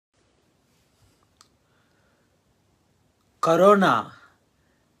Corona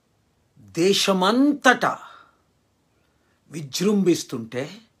దేశమంతటా విజృంభిస్తుంటే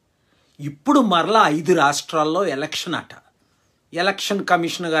ఇప్పుడు మరలా 5 రాష్ట్రాల్లో ఎలక్షన్ అట. ఎలక్షన్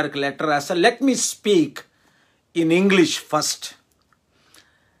కమిషనర్ గారికి లెటర్ రాసా. Let me speak in English first.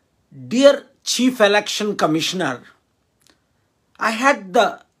 Dear chief election commissioner, I had the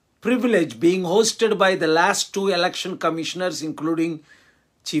privilege being hosted by the last 2 election commissioners, including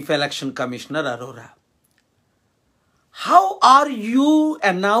Chief Election Commissioner Arora. How are you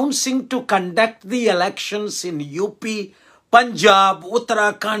announcing to conduct the elections in UP, Punjab,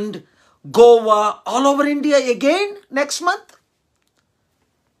 Uttarakhand, Goa, all over India again next month?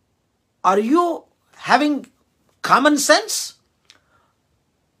 Are you having common sense?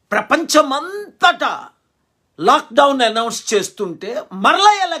 ప్రపంచమంతటా lockdown announce చేస్తుంటే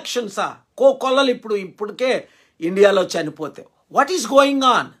మరలా ఎలక్షన్సా? కోకొల్లలు ఇప్పటికే ఇండియాలో చనిపోతే. What is going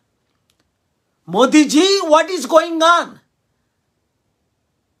on? Modiji, what is going on?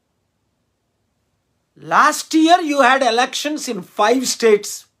 Last year you had elections in 5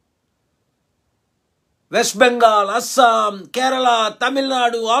 states. West Bengal, Assam, Kerala,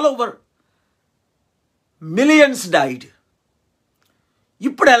 Tamil Nadu, all over. Millions died.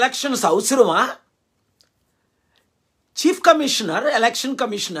 ఇప్పుడు elections అవసరమా? Chief Commissioner, Election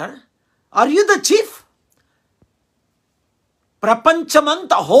Commissioner, are you the chief?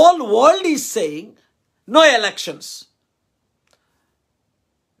 Prapanchamanta, whole world is saying no elections,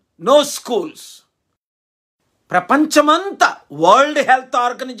 no schools. Prapanchamanta, World Health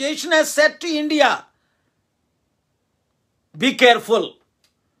Organization has said to India, be careful.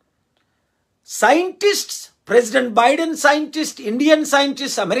 Scientists, President Biden scientists, Indian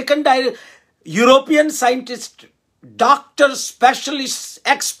scientists, American, European scientists, doctor, specialist,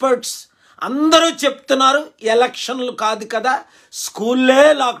 experts అందరూ చెప్తున్నారు ఎలక్షన్లు కాదు కదా, స్కూల్లే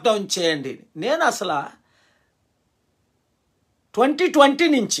lockdown చేయండి. నేను అసలు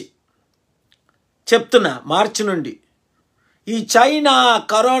 2020 నుంచి చెప్తున్నా, మార్చి నుండి, ఈ చైనా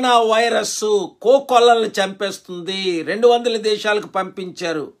కరోనా వైరస్ కోకొల్లల్ని చంపేస్తుంది, 200 దేశాలకు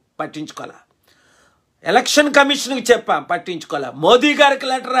పంపించారు, పట్టించుకోలే. ఎలక్షన్ కమిషన్కి చెప్పా, పట్టించుకోలే. మోదీ గారికి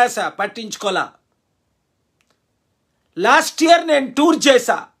లెటర్ రాసా, పట్టించుకోలే. లాస్ట్ ఇయర్ నేను టూర్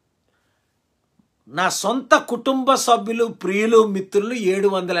చేశా. నా సొంత కుటుంబ సభ్యులు, ప్రియులు, మిత్రులు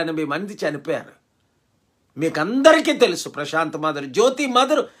 780 మంది చనిపోయారు. మీకు అందరికీ తెలుసు. ప్రశాంత్ మదర్, జ్యోతి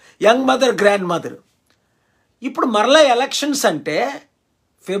mother, young mother, grand mother. ఇప్పుడు మరలా ఎలక్షన్స్ అంటే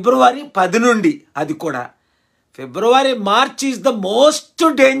ఫిబ్రవరి 10 నుండి, అది కూడా ఫిబ్రవరి, March is the most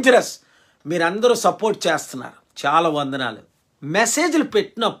dangerous. మీరందరూ సపోర్ట్ చేస్తున్నారు, చాలా వందనాలు. మెసేజ్లు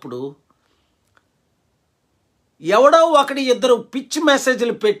పెట్టినప్పుడు ఎవడో ఒకటి 2 పిచ్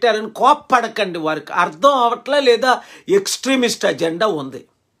మెసేజ్లు పెట్టారని కోప్పడకండి. వారికి అర్థం అవట్లే, లేదా ఎక్స్ట్రీమిస్ట్ అజెండా ఉంది.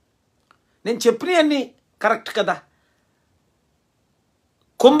 నేను చెప్పినవన్నీ కరెక్ట్ కదా.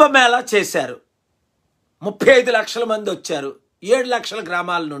 కుంభమేళా చేశారు, 35 లక్షల మంది వచ్చారు, 7 లక్షల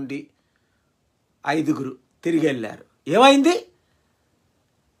గ్రామాల నుండి 5 తిరిగి వెళ్ళారు. ఏమైంది?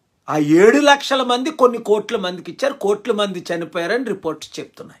 ఆ 7 లక్షల మంది కొన్ని కోట్ల మందికి ఇచ్చారు, కోట్ల మంది చనిపోయారని రిపోర్ట్స్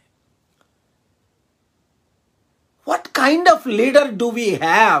చెప్తున్నాయి. What kind of leader do we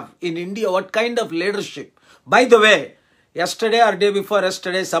have in India? What kind of leadership? By the way, yesterday or day before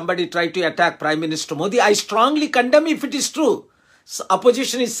yesterday, somebody tried to attack Prime Minister Modi. I strongly condemn if it is true. So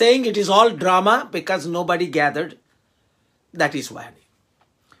opposition is saying it is all drama because nobody gathered. That is why.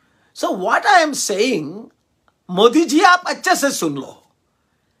 So what I am saying, Modi ji, आप अच्छे से सुन लो.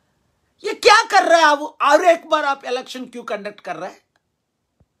 ये क्या कर रहे हैं आप? और एक बार आप इलेक्शन क्यों कंडक्ट कर रहे हैं?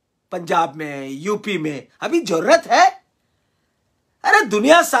 पंजाब में, यूपी में अभी जरूरत है? अरे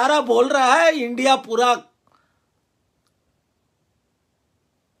दुनिया सारा बोल रहा है, इंडिया पूरा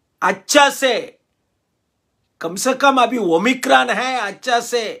अच्छा से, कम से कम अभी ओमिक्रॉन है, अच्छा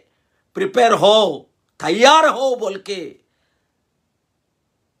से प्रिपेयर हो, तैयार हो बोल के.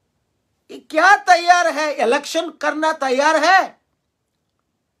 ये क्या तैयार है? इलेक्शन करना तैयार है?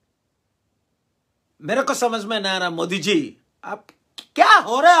 मेरे को समझ में ना आ रहा. मोदी जी, आप क्या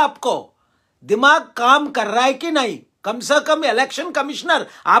हो रहा है? आपको दिमाग काम कर रहा है कि नहीं? कम से कम इलेक्शन कमिश्नर,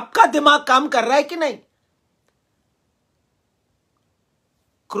 आपका दिमाग काम कर रहा है कि नहीं?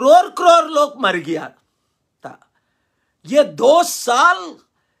 करोड़ लोग मर गया था. ये 2 साल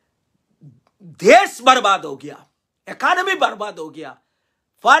देश बर्बाद हो गया, इकोनॉमी बर्बाद हो गया,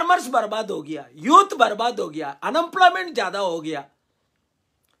 फार्मर्स बर्बाद हो गया, यूथ बर्बाद हो गया, अनएम्प्लॉयमेंट ज्यादा हो गया.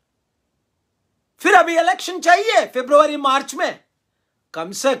 फिर अभी इलेक्शन चाहिए फरवरी मार्च में.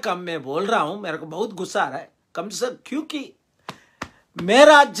 कम से कम मैं बोल रहा हूं, मेरे को बहुत गुस्सा आ रहा है, कम से, क्योंकि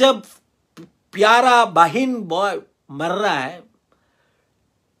मेरा जब प्यारा बहन बॉय मर रहा है,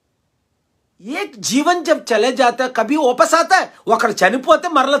 ఏ జీవన్ జబ్ చలే జాతా కభీ వాపస్ ఆతా హై. ఒకరు చనిపోతే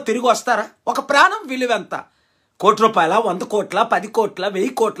మరలా తిరిగి వస్తారా? ఒక ప్రాణం విలువ ఎంత? ₹1 100 కోట్ల 10 కోట్ల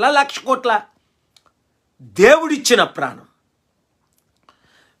 1000 కోట్ల 1,00,000 కోట్ల? దేవుడిచ్చిన ప్రాణం.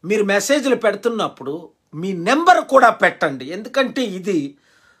 మీరు మెసేజ్లు పెడుతున్నప్పుడు మీ నెంబర్ కూడా పెట్టండి. ఎందుకంటే ఇది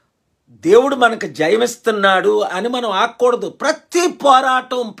దేవుడు మనకు జయమిస్తున్నాడు అని మనం ఆకూడదు. ప్రతి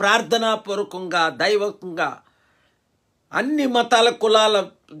పోరాటం ప్రార్థనాపూర్వకంగా దైవకంగా అన్ని మతాల కులాల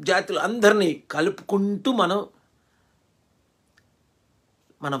జాతులు అందరినీ కలుపుకుంటూ మనం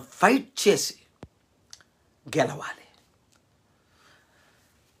ఫైట్ చేసి గెలవాలి.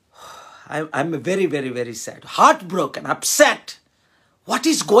 I'm very very very sad, heart broken, upset. What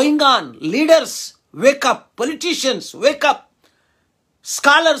is going on? Leaders wake up, politicians wake up,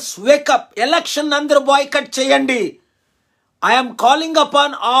 scholars wake up. Election అందరూ బాయ్కట్ చేయండి. I'm calling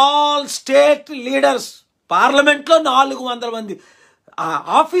upon all state leaders. పార్లమెంట్లో 400 మంది,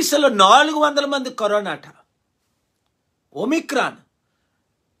 ఆఫీసులో 400 మంది కరోనాట, Omicron.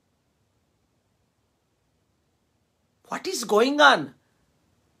 What is going on?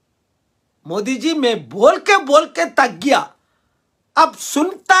 Modi ji मैं बोल के थक गया. अब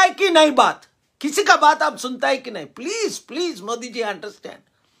सुनता है कि नहीं बात? किसी का बात आप सुनता है कि नहीं? Please please Modi ji understand.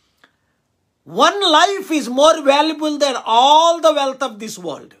 One life is more valuable than all the wealth of this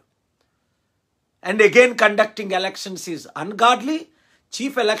world. And again, conducting elections is ungodly.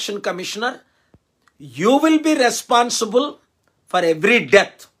 Chief Election Commissioner, you will be responsible for every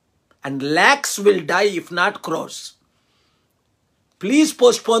death, and lakhs will die, if not crores. Please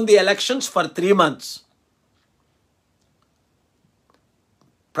postpone the elections for 3 months.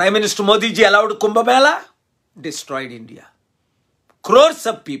 Prime Minister Modi ji allowed Kumbh Mela, destroyed India. Crores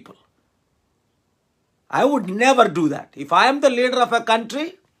of people. I would never do that. If I am the leader of a country,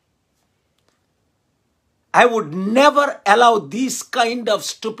 I would never allow these kind of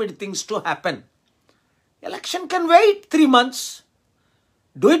stupid things to happen. Election can wait 3 months.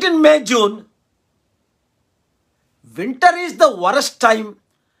 Do it in May, June. Winter is the worst time.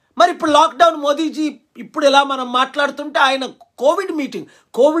 మరి ఇప్పుడు lockdown Modiji ఇప్పుడు ఇలా మనం మాట్లాడుతుంటే ఆయన Covid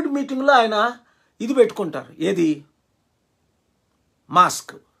మీటింగ్లో ఆయన ఇది పెట్టుకుంటారు, ఏది?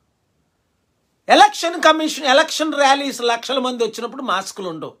 మాస్క్. ఎలక్షన్ ర్యాలీస్ లక్షల మంది వచ్చినప్పుడు మాస్కులు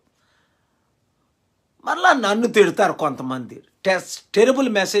ఉండవు. మరలా నన్ను తిడతారు కొంతమంది, టెరబుల్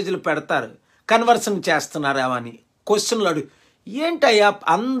మెసేజ్లు పెడతారు, కన్వర్షన్ చేస్తున్నారా అని క్వశ్చన్లు అడుగు. ఏంటయ్యా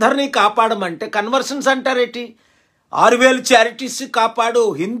అందరినీ కాపాడమంటే కన్వర్షన్స్ అంటారేటి? 6,000 చారిటీస్ కాపాడు,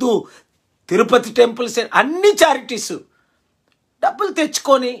 హిందూ తిరుపతి టెంపుల్స్, అన్ని చారిటీస్ డబ్బులు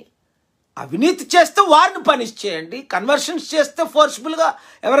తెచ్చుకొని అవినీతి చేస్తే వారిని పనిష్ చేయండి, కన్వర్షన్స్ చేస్తే ఫోర్స్ఫుల్గా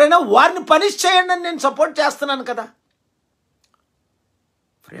ఎవరైనా వారిని పనిష్ చేయండి అని నేను సపోర్ట్ చేస్తున్నాను కదా.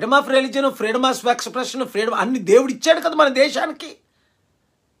 Freedom of religion, freedom of expression, freedom అన్ని దేవుడు ఇచ్చాడు కదా మన దేశానికి.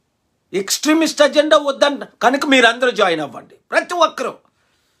 ఎక్స్ట్రీమిస్ట్ అజెండా వద్దంట కనుక మీరందరూ జాయిన్ అవ్వండి. ప్రతి ఒక్కరు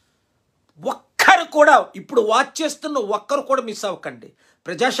కూడా ఇప్పుడు వాచ్ చేస్తున్న ఒక్కరు కూడా మిస్ అవ్వకండి.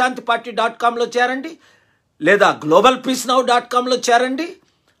 ప్రజాశాంతిపార్టీ.comలో చేరండి, లేదా globalpeacenow.comలో చేరండి.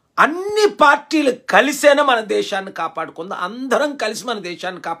 అన్ని పార్టీలు కలిసేనే మన దేశాన్ని కాపాడుకుందాం. అందరం కలిసి మన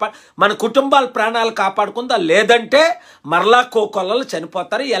దేశాన్ని మన కుటుంబాల ప్రాణాలు కాపాడుకుందాం. లేదంటే మరలా కోకొల్లలు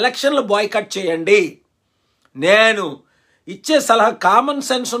చనిపోతారు. ఎలక్షన్లు బాయ్కట్ చేయండి. నేను ఇచ్చే సలహా కామన్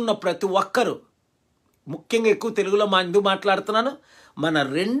సెన్స్ ఉన్న ప్రతి ఒక్కరు, ముఖ్యంగా ఎక్కువ తెలుగులో ఎందుకు మాట్లాడుతున్నాను, మన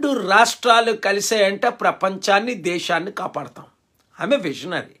 2 రాష్ట్రాలు కలిసాయంటే ప్రపంచాన్ని దేశాన్ని కాపాడతాం. ఆమె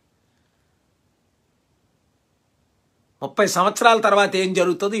విజనరీ. 30 సంవత్సరాల తర్వాత ఏం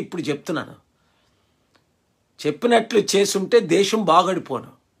జరుగుతుందో ఇప్పుడు చెప్తున్నాను. చెప్పినట్లు చేసుంటే దేశం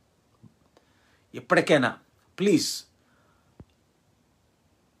బాగడిపోను. ఇప్పటికైనా please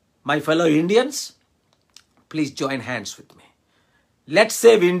my fellow Indians, please join hands with me. Let's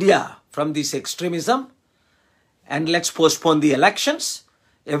save India from this extremism and let's postpone the elections.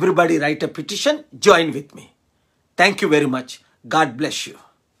 Everybody write a petition, join with me. Thank you very much. God bless you.